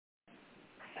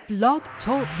Blog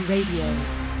Talk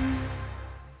Radio.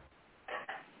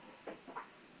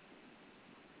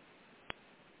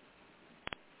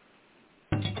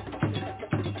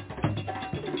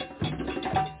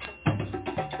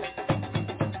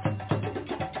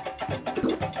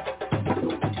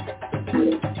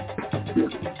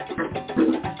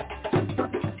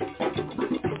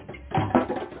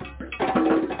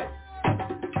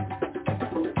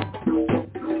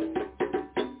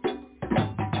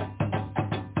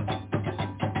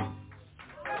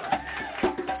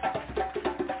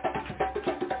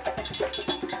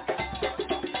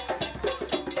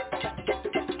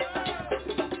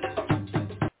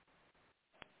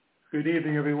 Good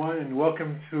evening, everyone, and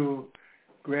welcome to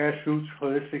Grassroots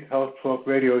Holistic Health Talk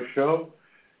Radio Show.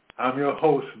 I'm your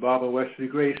host, Barbara Wesley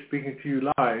Gray, speaking to you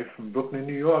live from Brooklyn,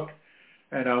 New York,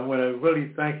 and I want to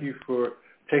really thank you for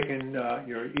taking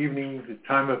your evening, the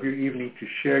time of your evening, to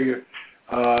share your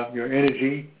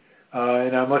energy.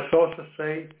 And I must also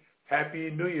say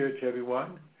Happy New Year to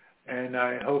everyone, and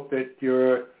I hope that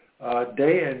your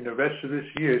day and the rest of this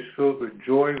year is filled with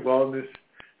joy, wellness,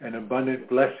 and abundant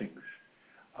blessings.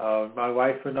 My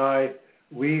wife and I,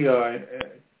 we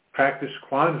practiced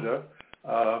Kwanzaa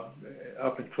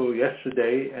up until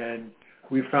yesterday, and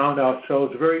we found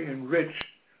ourselves very enriched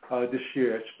this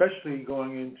year, especially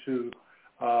going into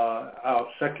our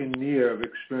second year of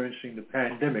experiencing the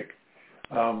pandemic.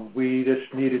 We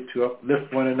just needed to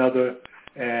uplift one another,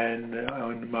 and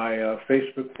on my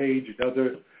Facebook page and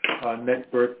other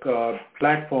network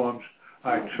platforms,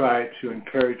 I tried to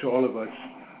encourage all of us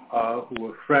who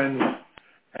were friends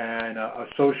and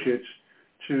associates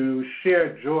to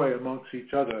share joy amongst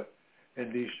each other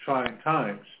in these trying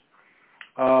times.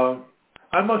 I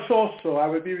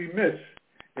would be remiss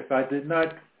if I did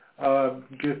not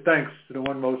give thanks to the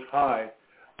One Most High.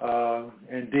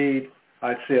 Indeed,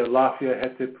 I'd say Alafia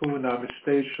Hetepu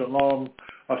Namaste Shalom,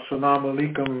 Assalamu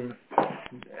Alaikum,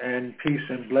 and peace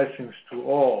and blessings to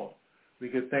all. We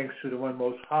give thanks to the One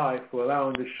Most High for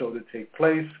allowing this show to take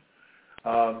place.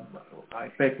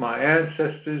 I thank my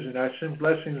ancestors, and I send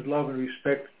blessings, love, and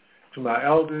respect to my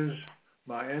elders,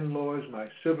 my in-laws, my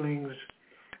siblings,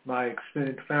 my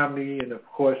extended family, and of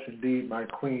course, indeed, my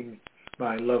queen,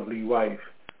 my lovely wife,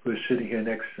 who is sitting here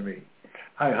next to me.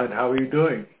 Hi, hon, how are you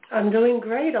doing? I'm doing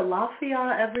great.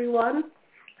 Alafia, everyone.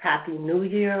 Happy New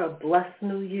Year, a blessed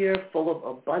New Year, full of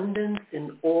abundance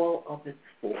in all of its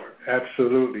forms.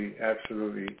 Absolutely,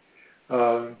 absolutely.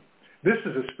 This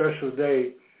is a special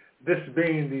day, this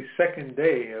being the second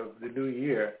day of the new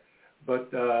year, but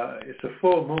it's a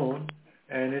full moon,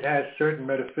 and it has certain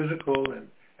metaphysical and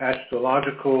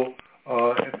astrological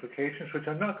implications, which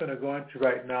I'm not going to go into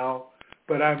right now,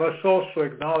 but I must also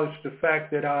acknowledge the fact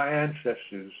that our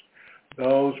ancestors,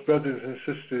 those brothers and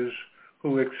sisters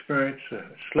who experienced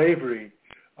slavery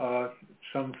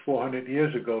some 400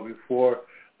 years ago before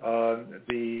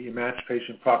the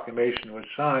Emancipation Proclamation was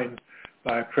signed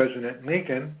by President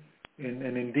Lincoln,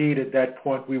 and indeed, at that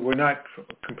point, we were not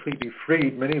completely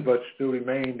freed. Many of us still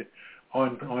remained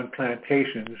on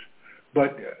plantations.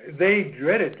 But they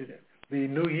dreaded the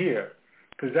new year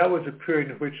because that was a period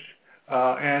in which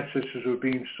ancestors were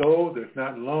being sold, if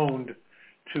not loaned,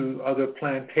 to other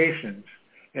plantations,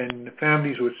 and the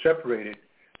families were separated.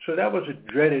 So that was a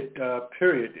dreaded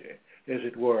period, as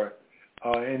it were.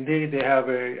 Indeed, they have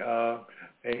an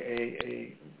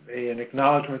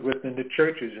acknowledgement within the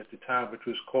churches at the time, which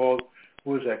was called,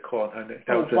 what was that called?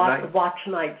 That was Watch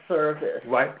night service.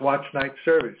 Watch night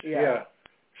service, yeah.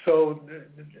 So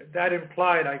that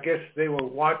implied, I guess, they were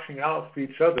watching out for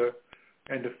each other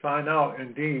and to find out,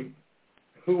 indeed,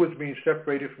 who was being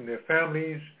separated from their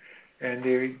families, and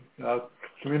they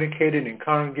communicated and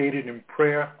congregated in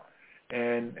prayer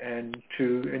and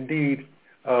to, indeed,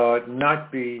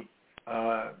 not be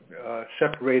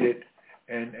separated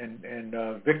and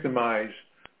victimized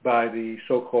by the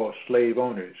so-called slave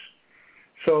owners.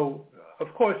 So,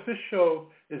 of course, this show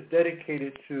is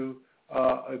dedicated to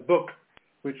a book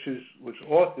which was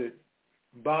authored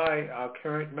by our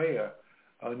current mayor,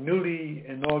 newly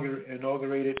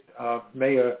inaugurated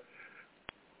Mayor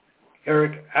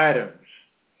Eric Adams.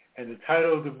 And the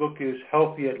title of the book is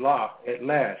Healthy at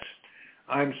Last.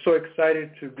 I'm so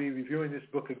excited to be reviewing this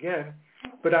book again,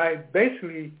 but I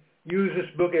basically use this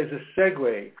book as a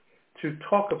segue to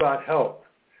talk about health.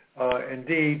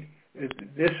 Indeed,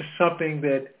 this is something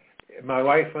that my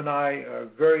wife and I are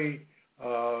very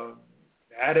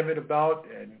adamant about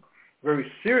and very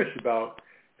serious about,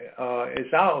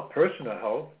 is our personal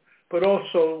health, but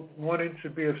also wanting to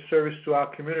be of service to our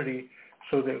community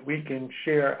so that we can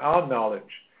share our knowledge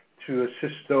to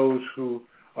assist those who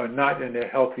are not in a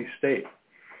healthy state.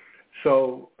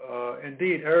 So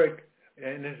indeed, Eric,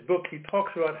 in his book, he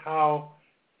talks about how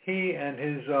he and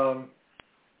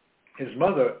his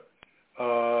mother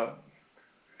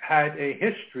had a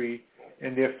history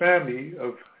in their family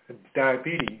of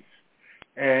diabetes.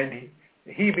 And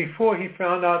he before he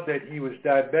found out that he was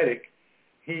diabetic,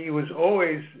 he was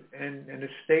always in a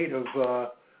state of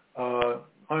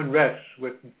unrest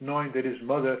with knowing that his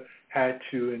mother had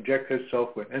to inject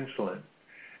herself with insulin.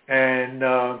 And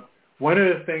one of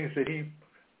the things that he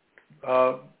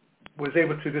was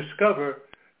able to discover,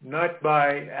 not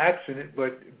by accident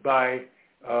but by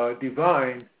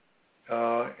divine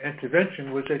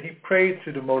intervention, was that he prayed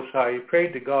to the Most High. He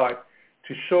prayed to God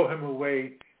to show him a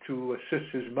way to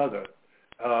assist his mother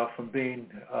from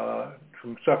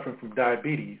suffering from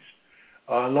diabetes.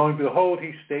 Lo and behold,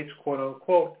 he states, quote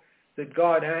unquote, that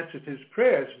God answered his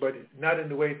prayers, but not in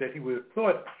the way that he would have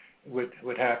thought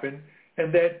would happen,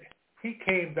 and that he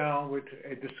came down with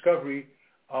a discovery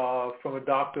from a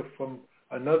doctor from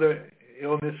another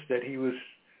illness that he was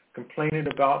complaining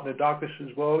about, and the doctor says,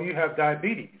 well, you have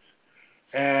diabetes.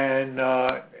 And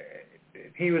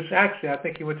he was actually, I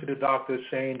think he went to the doctor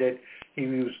saying that he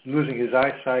was losing his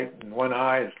eyesight in one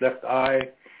eye, his left eye,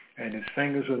 and his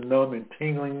fingers were numb and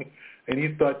tingling, and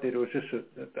he thought that it was just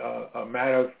a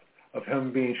matter of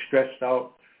him being stressed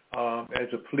out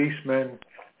as a policeman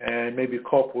and maybe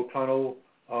carpal tunnel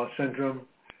syndrome.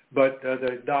 But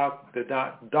the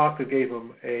doctor gave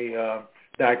him a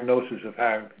diagnosis of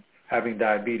having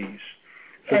diabetes.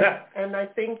 So and I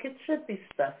think it should be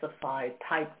specified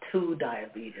type 2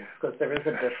 diabetes, because there is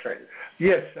a difference.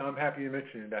 Yes, I'm happy you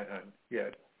mentioned that, hon.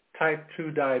 Yeah, type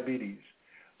 2 diabetes.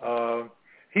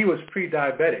 He was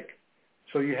pre-diabetic.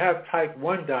 So you have type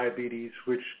 1 diabetes,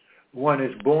 which one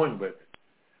is born with.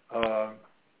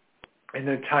 And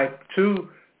then type 2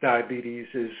 diabetes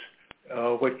is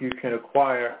what you can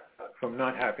acquire from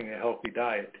not having a healthy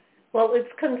diet. Well,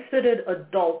 it's considered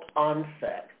adult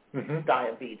onset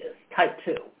diabetes. Type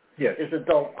 2 is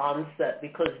adult onset,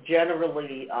 because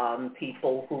generally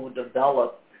people who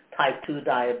develop type 2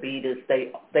 diabetes,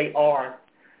 they are,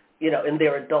 in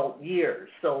their adult years.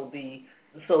 So the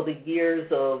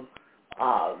years of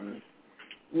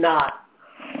not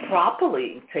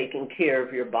properly taking care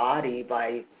of your body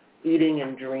by eating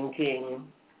and drinking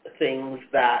things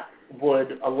that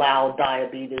would allow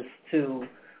diabetes to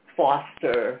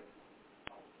foster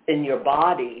in your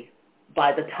body,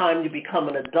 by the time you become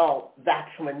an adult, that's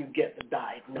when you get the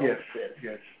diagnosis.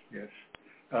 Yes.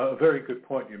 A very good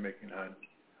point you're making, hon.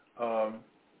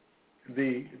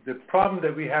 The problem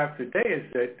that we have today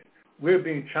is that we're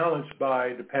being challenged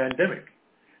by the pandemic,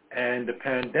 and the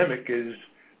pandemic is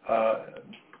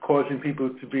causing people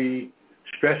to be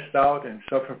stressed out and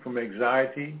suffering from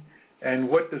anxiety. And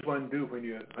what does one do when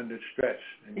you're under stress?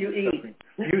 And you eat. Suffering?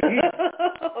 You eat.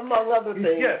 Among other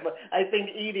things. Yes. But I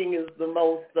think eating is the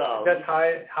most... That's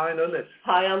high on the list.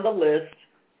 High on the list,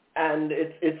 and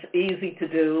it's easy to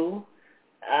do,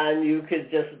 and you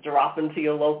could just drop into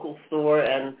your local store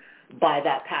and buy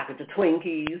that package of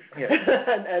Twinkies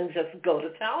and just go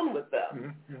to town with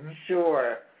them. Mm-hmm.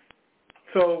 Sure.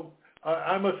 So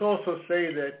I must also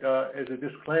say that as a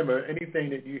disclaimer, anything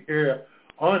that you hear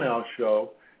on our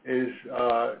show is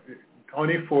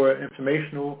only for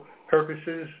informational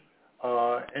purposes,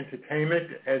 entertainment,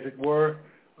 as it were,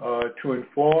 to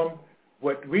inform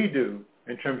what we do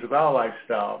in terms of our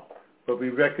lifestyle. But we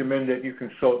recommend that you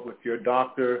consult with your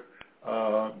doctor,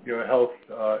 your health,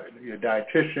 your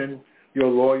dietitian, your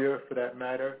lawyer, for that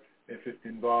matter, if it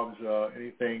involves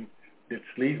anything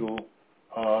that's legal.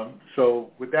 So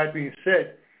with that being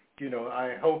said,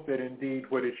 I hope that indeed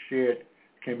what is shared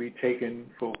can be taken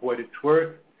for what it's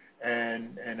worth,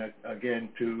 and again,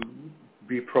 to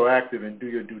be proactive and do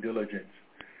your due diligence.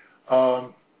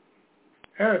 Mayor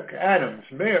Eric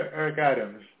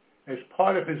Adams, as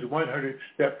part of his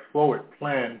 100-step forward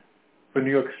plan for New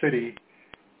York City,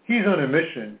 he's on a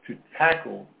mission to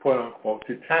tackle, quote unquote,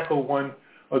 one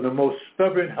of the most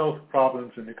stubborn health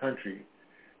problems in the country,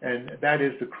 and that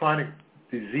is the chronic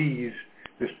disease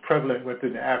that's prevalent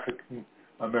within the African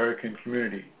American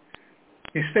community.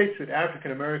 He states that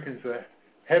African Americans are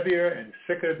heavier and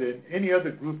sicker than any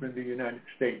other group in the United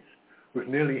States, with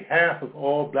nearly half of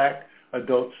all black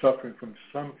adults suffering from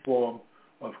some form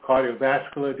of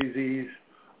cardiovascular disease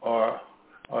or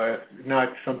if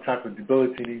not some type of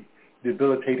debilitating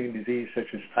disease such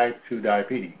as type 2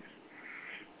 diabetes.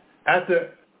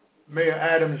 After Mayor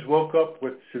Adams woke up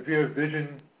with severe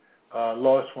vision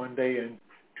loss one day in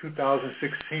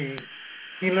 2016,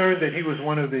 he learned that he was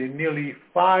one of the nearly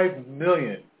 5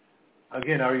 million,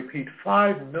 again I repeat,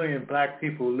 5 million black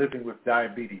people living with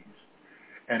diabetes.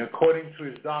 And according to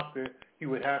his doctor, he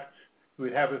would have he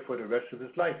would have it for the rest of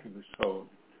his life, he was told.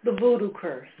 The voodoo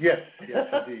curse. Yes,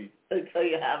 indeed. They tell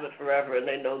you have it forever, and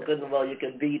they know good and well you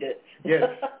can beat it. Yes.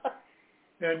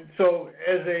 And so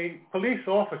as a police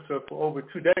officer for over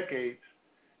 2 decades,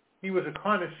 he was a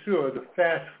connoisseur of the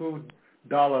fast food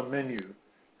dollar menu,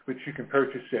 which you can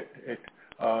purchase at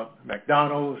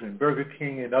McDonald's and Burger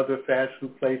King and other fast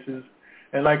food places.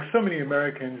 And like so many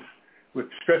Americans with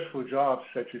stressful jobs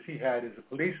such as he had as a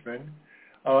policeman,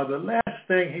 the last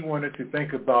thing he wanted to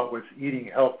think about was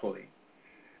eating healthfully.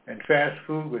 And fast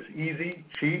food was easy,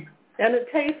 cheap. And it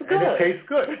tastes good. And it tastes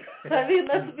good. I mean,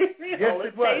 let's be real. Yes,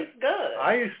 it tastes good.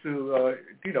 I used to,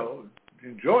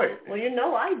 enjoy it. Well,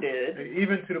 I did.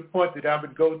 Even to the point that I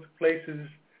would go to places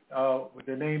with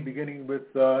the name beginning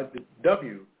with the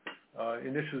W.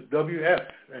 And this was WF.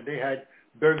 And they had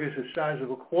burgers the size of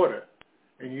a quarter.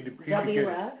 And you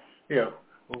WF? Yeah.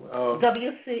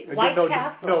 WC, White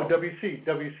Castle. No,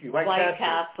 WC, White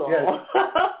Castle. Yes.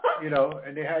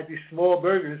 And they had these small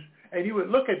burgers, and you would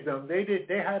look at them. They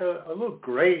had a little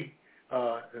gray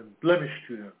blemish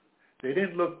to them. They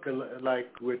didn't look like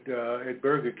at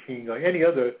Burger King or any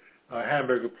other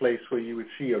hamburger place where you would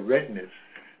see a redness.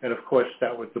 And of course,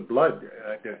 that was the blood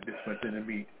that went in the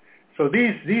meat. So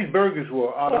these burgers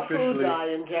were artificially... food dye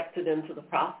injected into the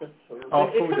processed food.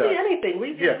 It could be anything.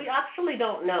 We actually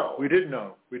don't know. We didn't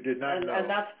know. We did not know. And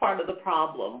that's part of the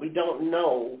problem. We don't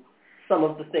know some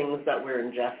of the things that we're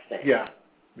ingesting. Yeah.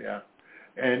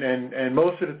 And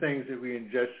most of the things that we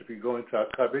ingest, if we go into our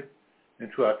cupboard,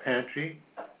 into our pantry,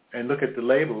 and look at the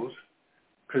labels,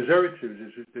 preservatives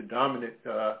is the dominant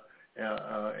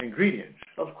ingredients.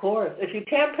 Of course. If you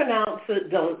can't pronounce it,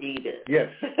 don't eat it. Yes.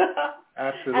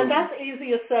 Absolutely. And that's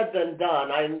easier said than done.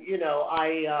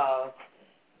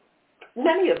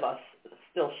 Many of us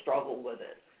still struggle with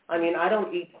it. I mean, I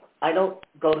don't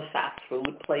go to fast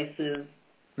food places,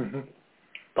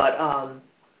 but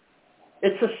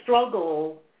it's a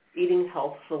struggle eating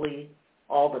healthfully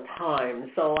all the time.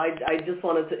 So I just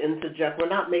wanted to interject. We're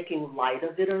not making light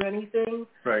of it or anything.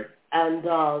 Right. And,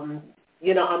 on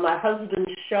my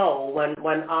husband's show,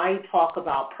 when I talk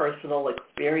about personal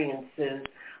experiences,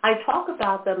 I talk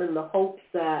about them in the hopes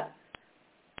that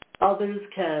others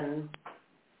can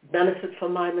benefit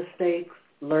from my mistakes,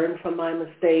 learn from my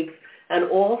mistakes, and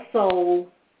also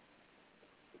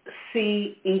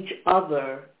see each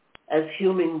other as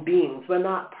human beings. We're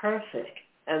not perfect.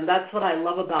 And that's what I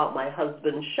love about my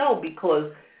husband's show,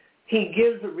 because he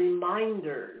gives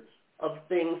reminders of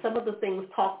things. Some of the things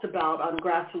talked about on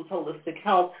Grassroots Holistic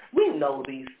Health, we know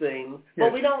these things,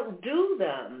 but we don't do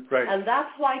them. Right. And that's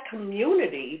why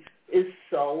community is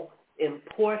so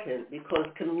important, because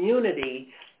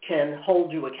community can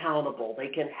hold you accountable. They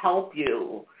can help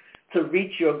you to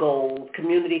reach your goals.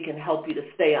 Community can help you to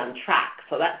stay on track.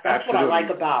 So that's what I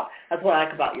like about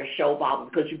your show,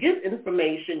 Bob, because you give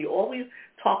information. You always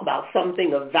talk about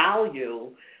something of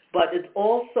value, but it's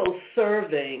also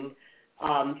serving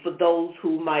for those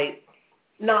who might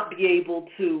not be able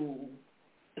to,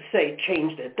 say,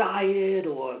 change their diet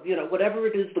or, whatever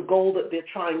it is, the goal that they're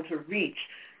trying to reach.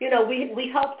 We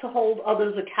help to hold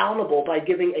others accountable by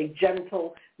giving a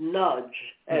gentle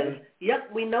nudge as, yep,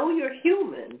 we know you're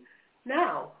human.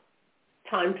 Now,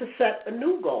 time to set a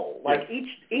new goal. Like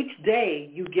each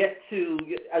day you get to,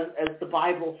 as the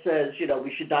Bible says,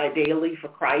 we should die daily for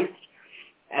Christ,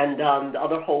 and the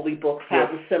other holy books have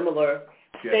a similar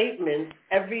statement.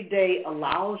 Every day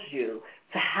allows you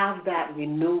to have that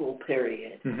renewal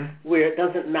period where it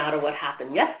doesn't matter what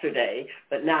happened yesterday,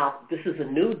 but now this is a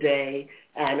new day,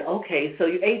 and okay, so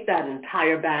you ate that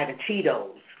entire bag of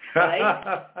Cheetos,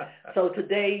 right? So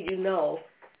today,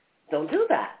 don't do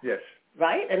that. Yes.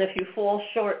 Right? And if you fall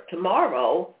short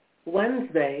tomorrow,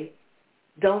 Wednesday,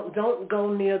 don't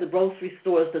go near the grocery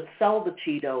stores that sell the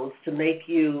Cheetos to make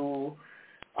you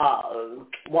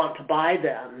want to buy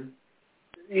them.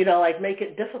 Make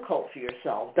it difficult for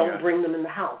yourself. Don't bring them in the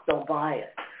house. Don't buy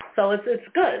it. So it's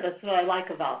good. That's what I like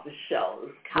about this show,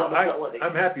 accountability.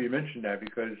 I'm happy you mentioned that,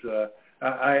 because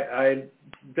I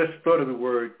just thought of the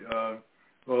word,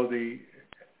 the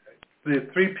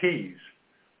 3 Ps,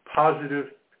 positive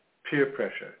peer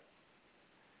pressure.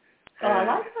 Oh, I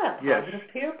like that. Positive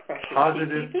peer pressure.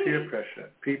 Positive PPP. peer pressure.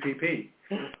 PPP.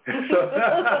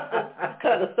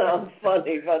 Kind of sounds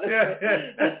funny, but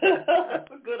it's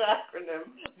a good acronym.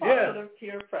 Positive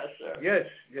peer pressure. Yes,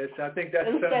 I think that's...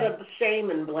 Instead of shame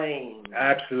and blame.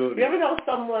 Absolutely. You ever know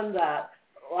someone that,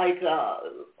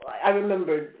 I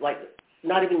remember,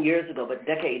 not even years ago, but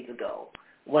decades ago,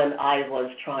 when I was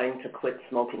trying to quit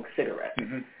smoking cigarettes.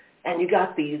 And you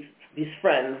got these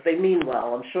friends, they mean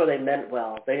well. I'm sure they meant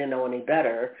well. They didn't know any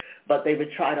better, but they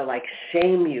would try to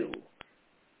shame you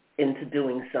into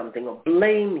doing something or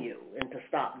blame you into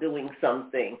stop doing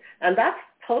something. And that's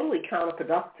totally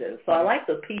counterproductive. So I like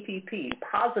the PPP,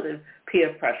 positive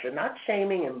peer pressure, not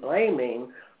shaming and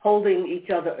blaming, holding each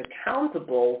other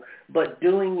accountable, but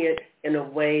doing it in a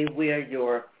way where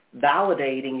you're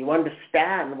validating, you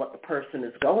understand what the person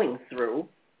is going through,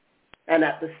 and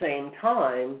at the same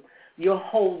time, you're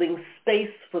holding space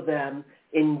for them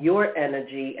in your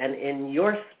energy and in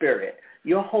your spirit.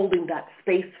 You're holding that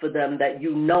space for them that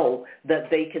you know that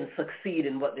they can succeed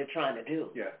in what they're trying to do.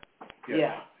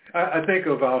 Yeah. I think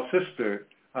of our sister,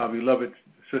 our beloved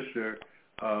sister,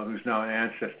 who's now an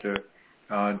ancestor,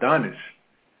 Donis.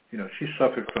 You know, she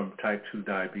suffered from type 2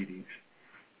 diabetes.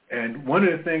 And one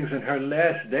of the things in her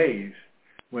last days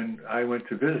when I went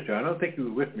to visit her, I don't think you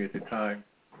were with me at the time.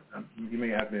 You may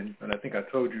have been, but I think I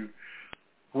told you.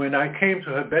 When I came to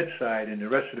her bedside and the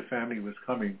rest of the family was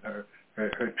coming, her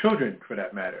children for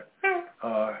that matter,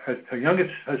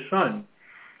 her son,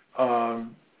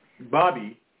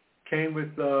 Bobby, came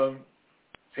with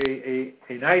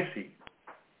an icy.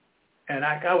 And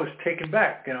I was taken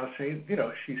back, and I was saying, you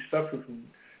know, she suffered from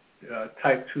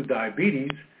type 2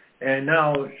 diabetes, and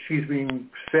now she's being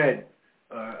fed,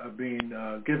 being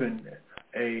given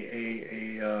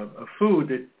a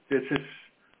food that's just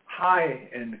high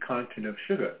in the content of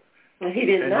sugar. And he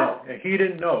didn't know. And he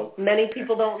didn't know. Many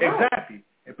people don't know. Exactly.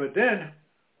 But then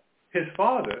his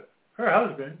father, her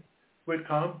husband, would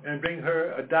come and bring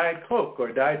her a Diet Coke or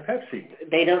a Diet Pepsi.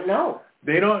 They don't know.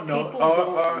 They don't know.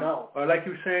 People don't know. Or like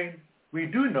you're saying, we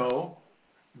do know,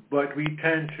 but we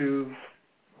tend to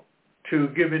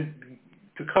give in,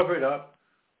 to cover it up,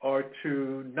 or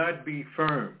to not be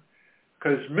firm.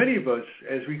 Because many of us,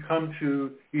 as we come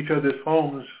to each other's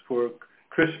homes for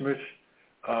Christmas,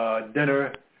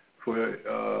 dinner,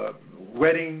 for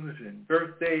weddings and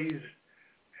birthdays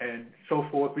and so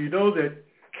forth, we know that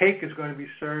cake is going to be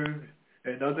served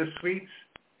and other sweets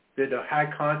that are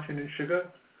high content in sugar.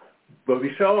 But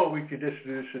we say, we could just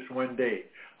do this just one day.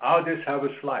 I'll just have a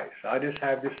slice. I'll just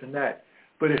have this and that.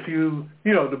 But if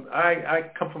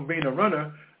I come from being a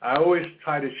runner, I always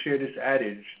try to share this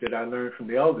adage that I learned from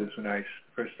the elders when I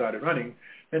first started running,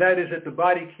 and that is that the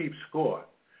body keeps score.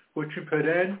 What you put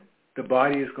in, the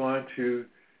body is going to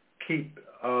keep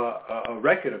a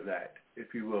record of that,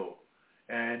 if you will.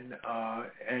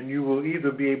 And you will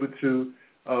either be able to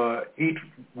eat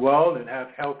well and have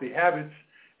healthy habits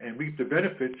and reap the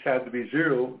benefits, have to be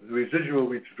zero, residual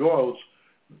withdrawals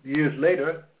years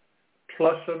later,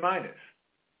 plus or minus,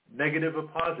 negative or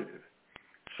positive.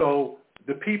 So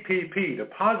the PPP, the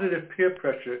positive peer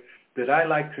pressure that I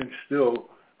like to instill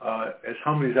as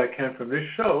humbly as I can from this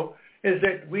show, is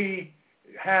that we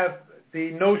have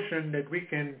the notion that we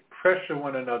can pressure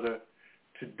one another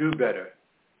to do better,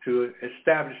 to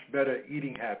establish better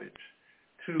eating habits,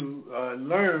 to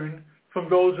learn from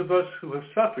those of us who have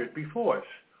suffered before us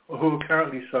or who are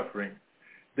currently suffering,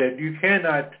 that you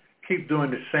cannot keep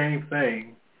doing the same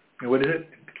thing. And what is it?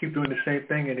 Keep doing the same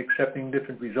thing and accepting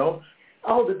different results?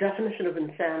 Oh, the definition of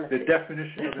insanity. The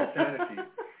definition of insanity.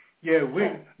 Yeah,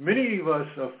 many of us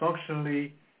are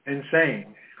functionally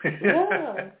insane.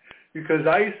 Yeah. Because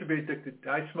I used to be addicted.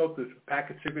 I smoked a pack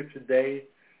of cigarettes a day.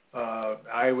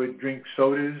 I would drink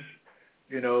sodas,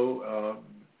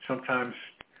 sometimes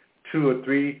 2 or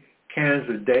 3 cans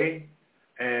a day.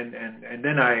 And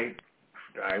then I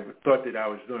thought that I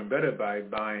was doing better by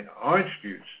buying orange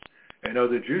juice and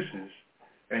other juices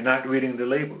and not reading the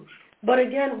labels. But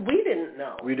again, we didn't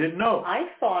know. We didn't know. I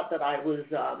thought that I was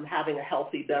having a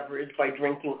healthy beverage by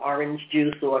drinking orange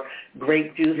juice or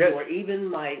grape juice, yes. Or even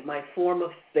my form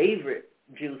of favorite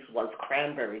juice was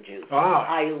cranberry juice. Ah.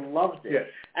 I loved it, yes.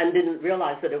 And didn't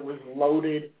realize that it was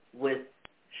loaded with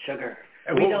sugar.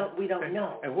 And we don't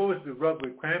know. And what was the rub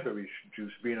with cranberry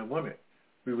juice being a woman?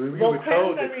 We were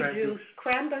told that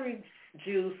cranberry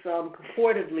juice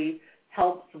purportedly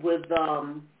helps with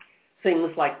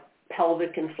things like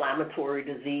pelvic inflammatory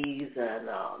disease and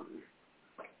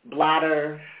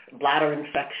bladder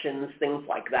infections, things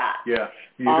like that. Yeah,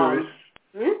 uterus,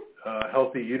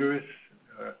 healthy uterus.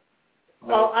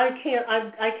 Well, I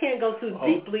can't go too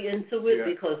deeply into it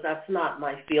because that's not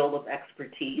my field of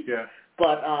expertise. Yeah.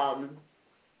 But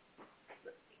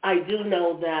I do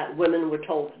know that women were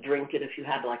told to drink it if you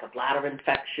had like a bladder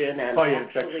infection. And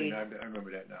infection. I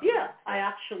remember that now. Yeah, I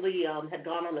actually had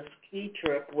gone on a ski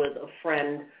trip with a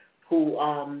friend who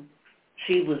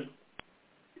she was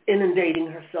inundating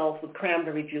herself with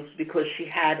cranberry juice because she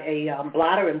had a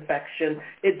bladder infection.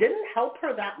 It didn't help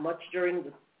her that much during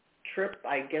the trip.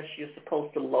 I guess you're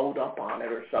supposed to load up on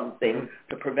it or something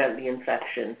to prevent the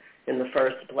infection in the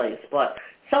first place. But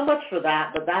so much for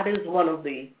that. But that is one of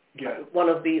the one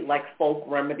of the folk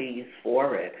remedies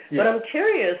for it. Yeah. But I'm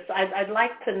curious. I'd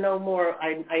like to know more.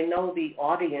 I know the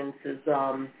audience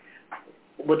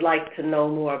would like to know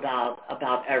more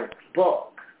about Eric's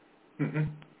book. Mm-hmm.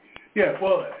 Yeah.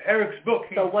 Well, Eric's book.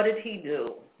 So what did he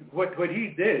do? What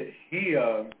he did? He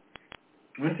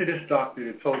went to this doctor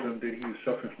that told him that he was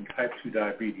suffering from type 2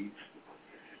 diabetes,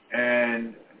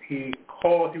 and he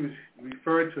was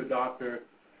referred to a doctor,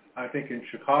 I think in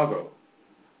Chicago.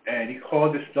 And he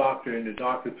called this doctor, and the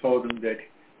doctor told him that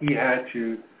he had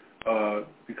to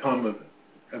become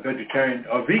a vegetarian,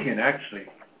 or vegan, actually.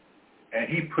 And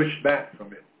he pushed back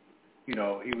from it. He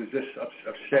was just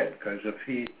upset because of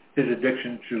his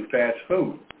addiction to fast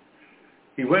food.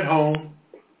 He went home,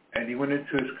 and he went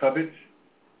into his cupboards,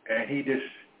 and he just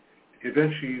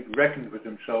eventually reckoned with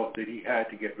himself that he had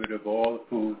to get rid of all the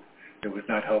food that was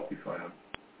not healthy for him.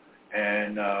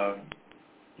 And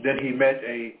then he met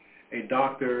a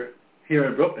doctor here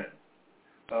in Brooklyn.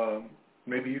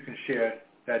 Maybe you can share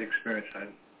that experience,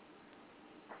 honey.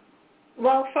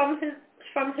 Well, from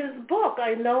his book,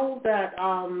 I know that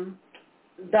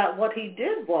that what he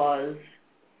did was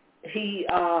he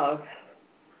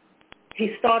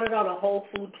started on a whole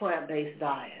food plant-based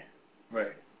diet.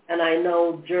 Right. And I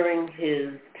know during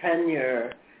his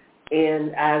tenure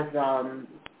as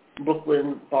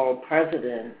Brooklyn Borough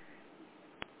President,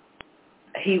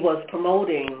 he was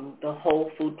promoting the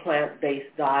whole food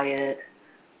plant-based diet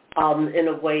in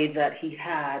a way that he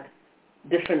had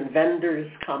different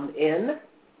vendors come in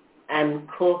and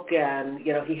cook, and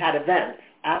he had events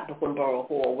at Brooklyn Borough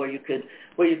Hall where you could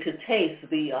taste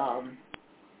the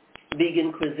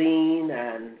vegan cuisine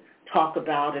and talk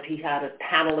about it. He had a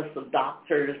panelist of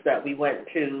doctors that we went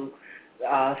to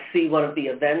see one of the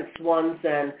events once,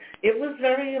 and it was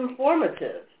very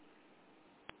informative.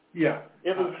 Yeah.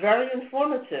 It was very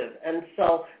informative. And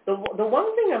so the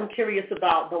one thing I'm curious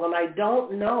about, though, and I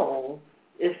don't know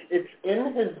if it's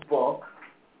in his book,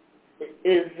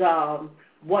 is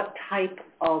what type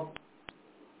of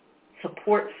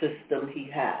support system he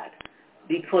had.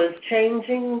 Because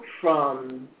changing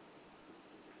from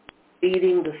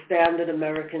eating the standard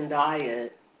American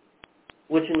diet,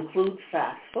 which includes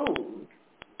fast food,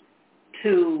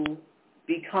 to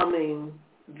becoming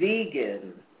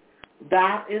vegan,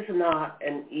 that is not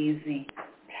an easy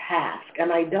task.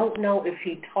 And I don't know if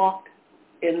he talked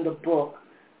in the book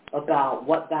about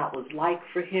what that was like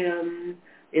for him,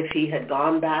 if he had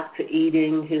gone back to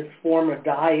eating his former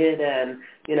diet and,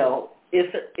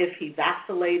 if he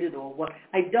vacillated or what.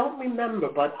 I don't remember,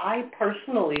 but I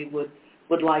personally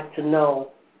would like to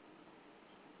know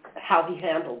how he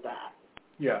handled that.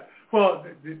 Yeah. Well,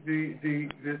 the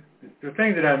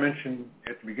thing that I mentioned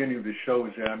at the beginning of the show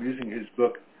is that I'm using his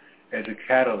book as a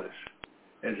catalyst,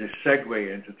 as a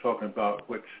segue into talking about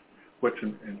what's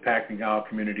impacting our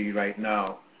community right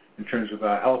now in terms of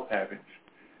our health habits.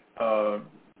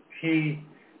 He,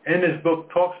 in his book,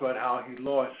 talks about how he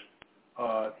lost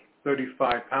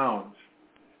 35 pounds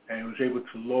and was able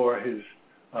to lower his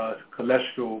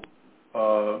cholesterol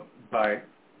by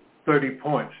 30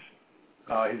 points.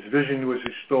 His vision was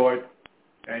restored,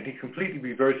 and he completely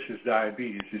reversed his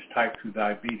diabetes, his type 2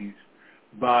 diabetes,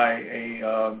 by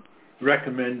a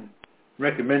recommended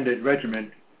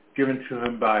regimen given to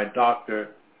him by a doctor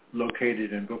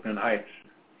located in Brooklyn Heights,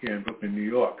 here in Brooklyn, New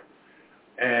York.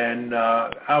 And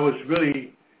I was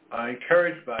really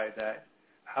encouraged by that.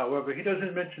 However, he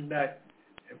doesn't mention that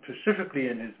specifically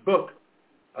in his book,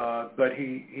 but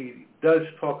he does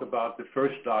talk about the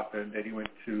first doctor that he went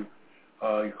to,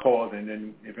 he called and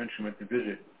then eventually went to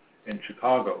visit in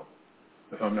Chicago,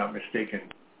 if I'm not mistaken.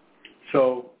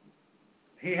 So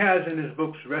he has in his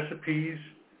books recipes,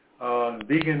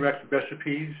 vegan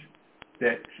recipes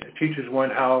that teaches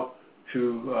one how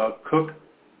to cook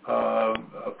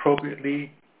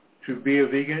appropriately to be a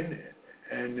vegan,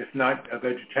 and if not a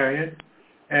vegetarian.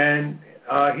 And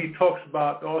he talks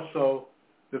about also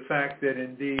the fact that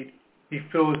indeed he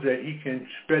feels that he can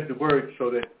spread the word so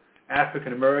that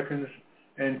African Americans,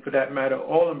 and for that matter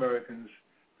all Americans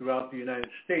throughout the United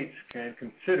States, can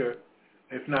consider,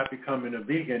 if not becoming a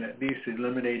vegan, at least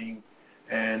eliminating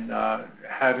and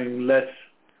having less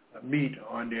meat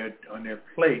on their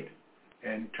plate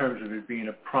in terms of it being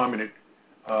a prominent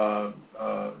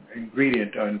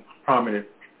ingredient and prominent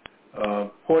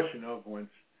portion of one's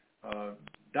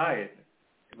diet,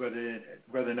 whether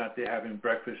or not they're having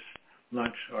breakfast,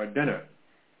 lunch, or dinner.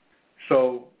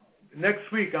 So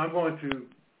next week I'm going to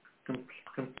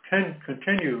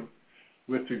continue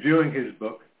with reviewing his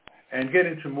book and get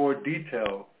into more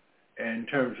detail in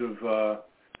terms of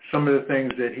some of the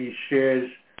things that he shares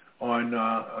on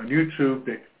YouTube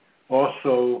that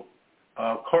also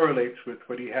correlates with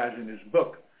what he has in his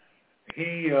book.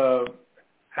 He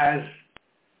has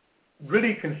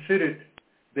really considered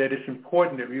that it's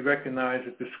important that we recognize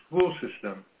that the school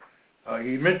system,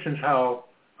 he mentions how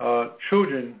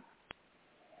children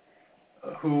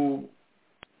who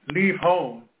leave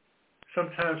home,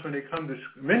 sometimes when they come to,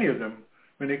 many of them,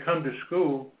 when they come to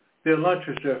school, their lunch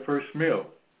is their first meal.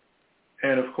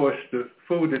 And of course, the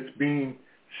food that's being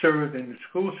served in the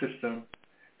school system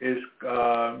is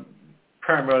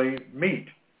primarily meat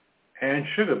and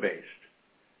sugar-based.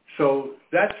 So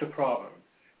that's a problem.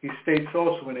 He states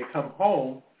also when they come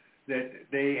home that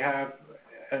they have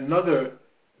another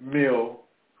meal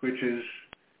which is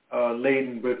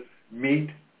laden with meat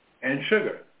and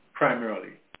sugar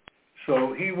primarily.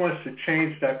 So he wants to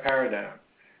change that paradigm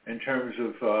in terms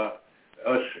of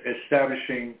us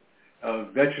establishing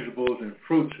vegetables and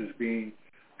fruits as being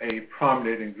a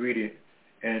prominent ingredient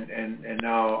in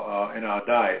our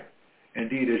diet.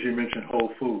 Indeed, as you mentioned,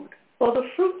 whole food. Well, the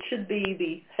fruit should be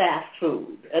the fast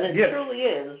food, and it truly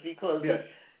is because,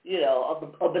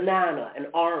 a banana, an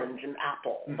orange, an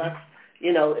apple. Mm-hmm. That's,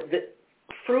 the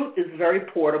fruit is very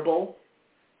portable.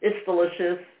 It's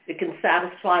delicious. It can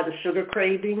satisfy the sugar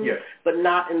craving, but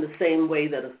not in the same way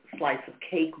that a slice of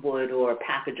cake would or a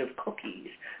package of cookies.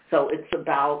 So it's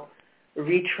about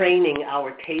retraining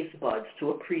our taste buds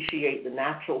to appreciate the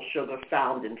natural sugar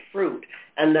found in fruit,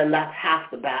 and then that's half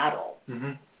the battle.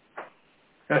 Mm-hmm.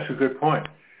 That's a good point.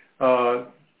 The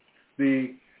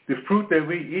fruit that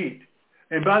we eat,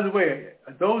 and by the way,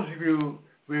 those of you,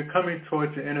 we're coming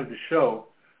towards the end of the show,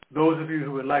 those of you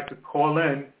who would like to call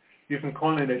in, you can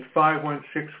call in at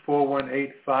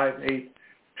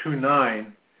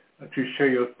 516-418-5829 to share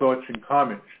your thoughts and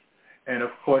comments. And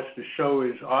of course, the show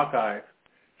is archived,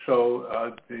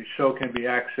 so the show can be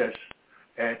accessed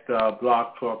at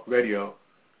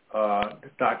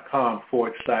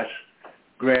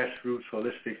blogtalkradio.com/grassroots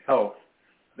holistic health.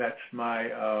 That's my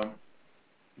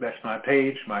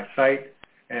page, my site,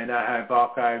 and I have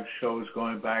archived shows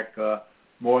going back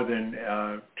more than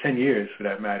 10 years for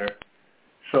that matter.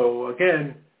 So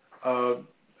again,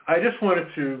 I just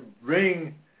wanted to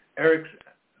bring Mayor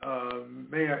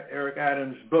Eric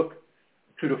Adams' book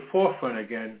to the forefront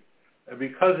again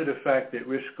because of the fact that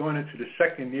we're going into the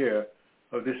second year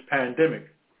of this pandemic.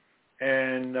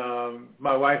 And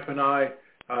my wife and I,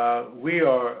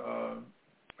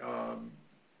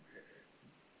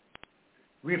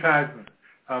 we've had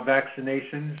our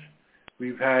vaccinations.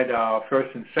 We've had our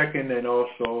first and second and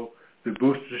also the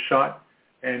booster shot.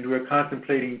 And we're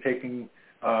contemplating taking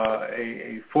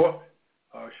a fourth,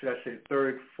 or should I say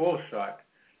third, full shot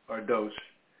or dose.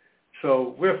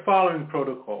 So we're following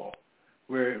protocol.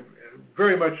 We're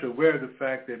very much aware of the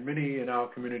fact that many in our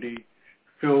community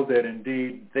feel that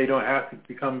indeed they don't have to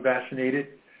become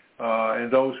vaccinated,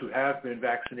 and those who have been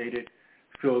vaccinated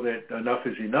feel that enough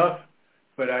is enough.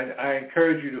 But I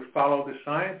encourage you to follow the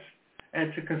science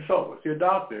and to consult with your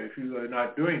doctor if you are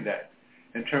not doing that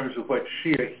in terms of what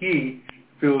she or he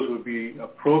feels would be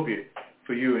appropriate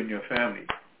for you and your family.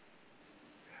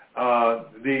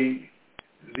 The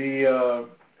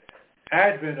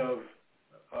advent of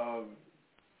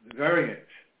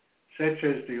variants such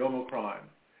as the Omicron,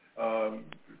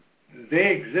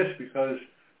 they exist because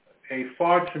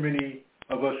far too many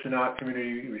of us in our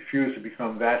community refuse to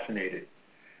become vaccinated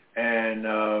and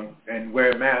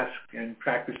wear masks and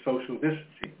practice social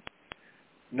distancing.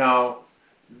 Now,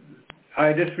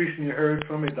 I just recently heard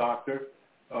from a doctor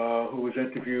who was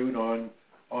interviewed on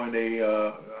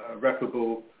a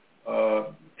reputable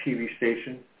TV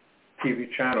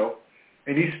channel,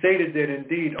 and he stated that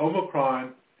indeed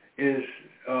Omicron is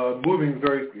moving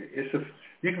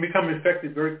you can become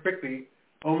infected very quickly,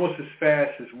 almost as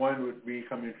fast as one would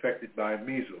become infected by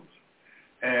measles.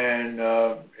 And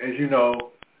as you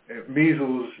know,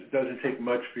 measles doesn't take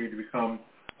much for you to become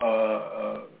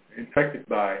infected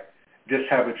by. Just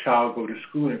have a child go to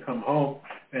school and come home,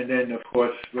 and then, of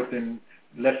course, within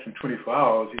less than 24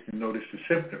 hours, you can notice the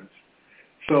symptoms.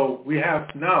 So we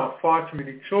have now far too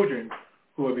many children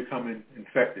who are becoming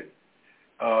infected.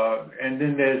 And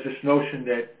then there's this notion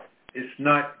that it's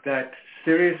not that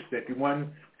serious, that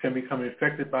one can become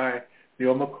infected by the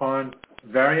Omicron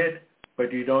variant,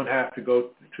 but you don't have to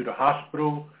go to the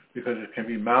hospital because it can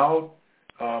be mild,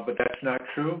 but that's not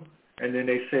true. And then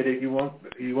they say that you won't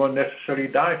necessarily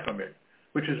die from it,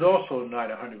 which is also not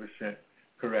 100%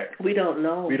 correct. We don't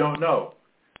know. We don't know.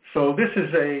 So this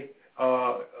is a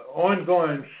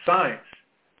ongoing science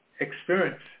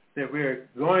experience that we're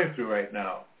going through right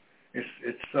now.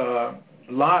 It's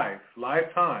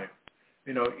lifetime.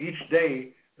 Each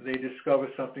day they discover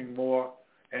something more,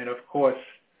 and of course,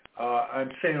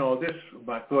 I'm saying all this,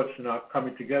 my thoughts are now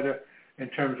coming together in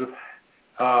terms of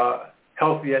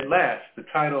Healthy at Last, the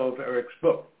title of Eric's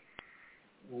book.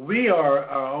 We are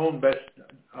our own best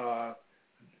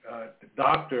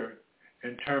doctor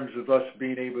in terms of us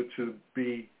being able to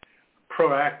be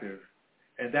proactive.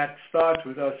 And that starts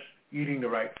with us eating the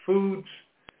right foods,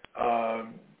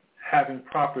 having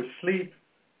proper sleep,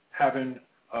 having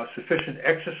sufficient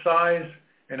exercise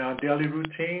in our daily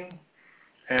routine,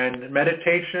 and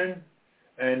meditation.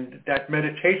 And that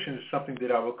meditation is something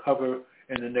that I will cover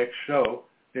in the next show.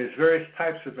 There's various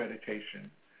types of meditation.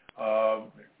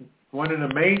 One of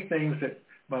the main things that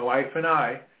my wife and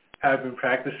I have been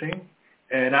practicing,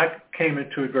 and I came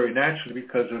into it very naturally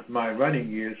because of my running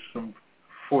years, some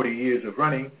 40 years of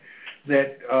running,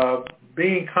 that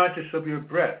being conscious of your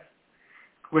breath,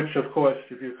 which, of course,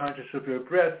 if you're conscious of your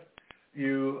breath,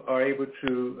 you are able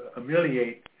to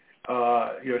ameliorate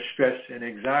your stress and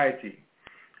anxiety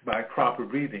by proper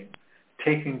breathing,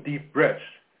 taking deep breaths,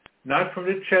 not from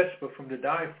the chest, but from the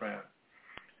diaphragm,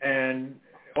 and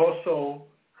also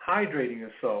hydrating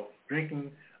yourself,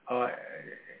 drinking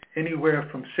anywhere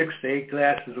from 6 to 8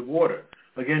 glasses of water.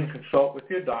 Again, consult with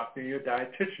your doctor, your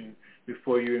dietitian,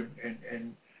 before you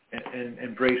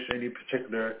embrace any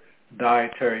particular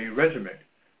dietary regimen.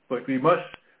 But we must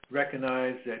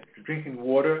recognize that drinking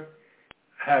water,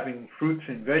 having fruits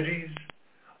and veggies,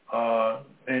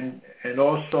 and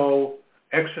also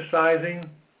exercising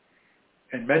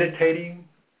and meditating.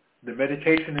 The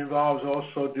meditation involves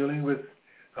also dealing with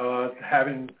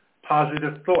having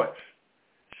positive thoughts,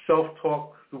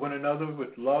 self-talk to one another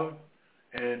with love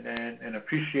and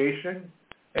appreciation,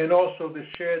 and also to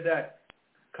share that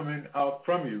coming out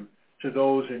from you to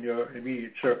those in your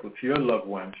immediate circle, to your loved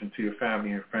ones and to your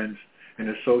family and friends and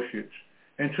associates,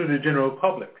 and to the general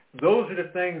public. Those are the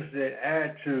things that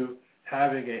add to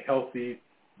having a healthy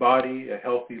body, a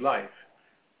healthy life,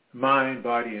 mind,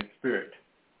 body, and spirit.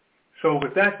 So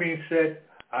with that being said,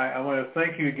 I want to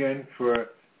thank you again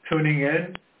for tuning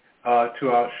in to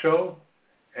our show.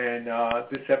 And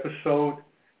this episode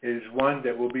is one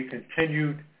that will be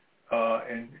continued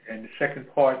in the second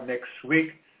part next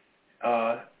week,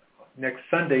 next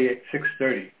Sunday at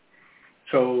 6:30.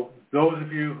 So those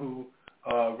of you who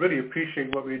really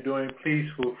appreciate what we're doing, please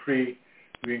feel free.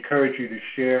 We encourage you to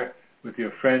share with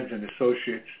your friends and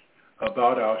associates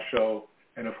about our show.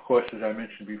 And of course, as I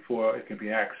mentioned before, it can be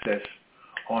accessed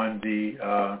in the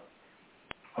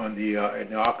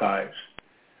archives.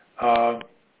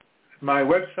 My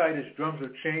website is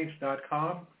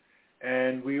drumsofchange.com,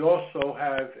 and we also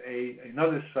have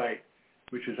another site,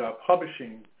 which is our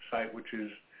publishing site, which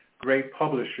is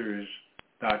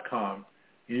greatpublishers.com.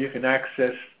 You can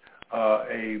access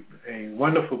a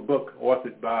wonderful book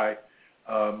authored by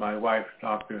my wife,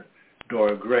 Dr.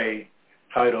 Dora Gray,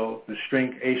 titled A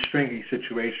Stringy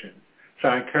Situation. So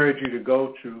I encourage you to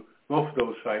go to both of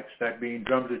those sites, that being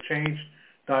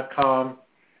drumsofchange.com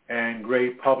and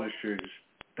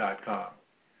greatpublishers.com.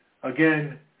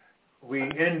 Again, we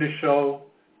end the show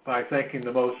by thanking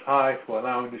the Most High for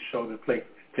allowing the show to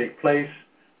take place.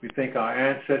 We thank our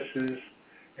ancestors,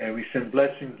 and we send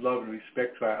blessings, love, and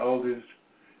respect to our elders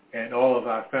and all of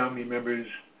our family members,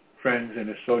 friends, and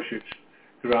associates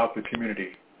throughout the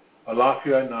community.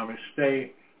 Alafia,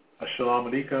 namaste, assalamu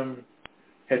alaikum,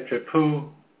 hetepu,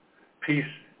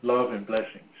 peace, love, and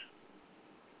blessings.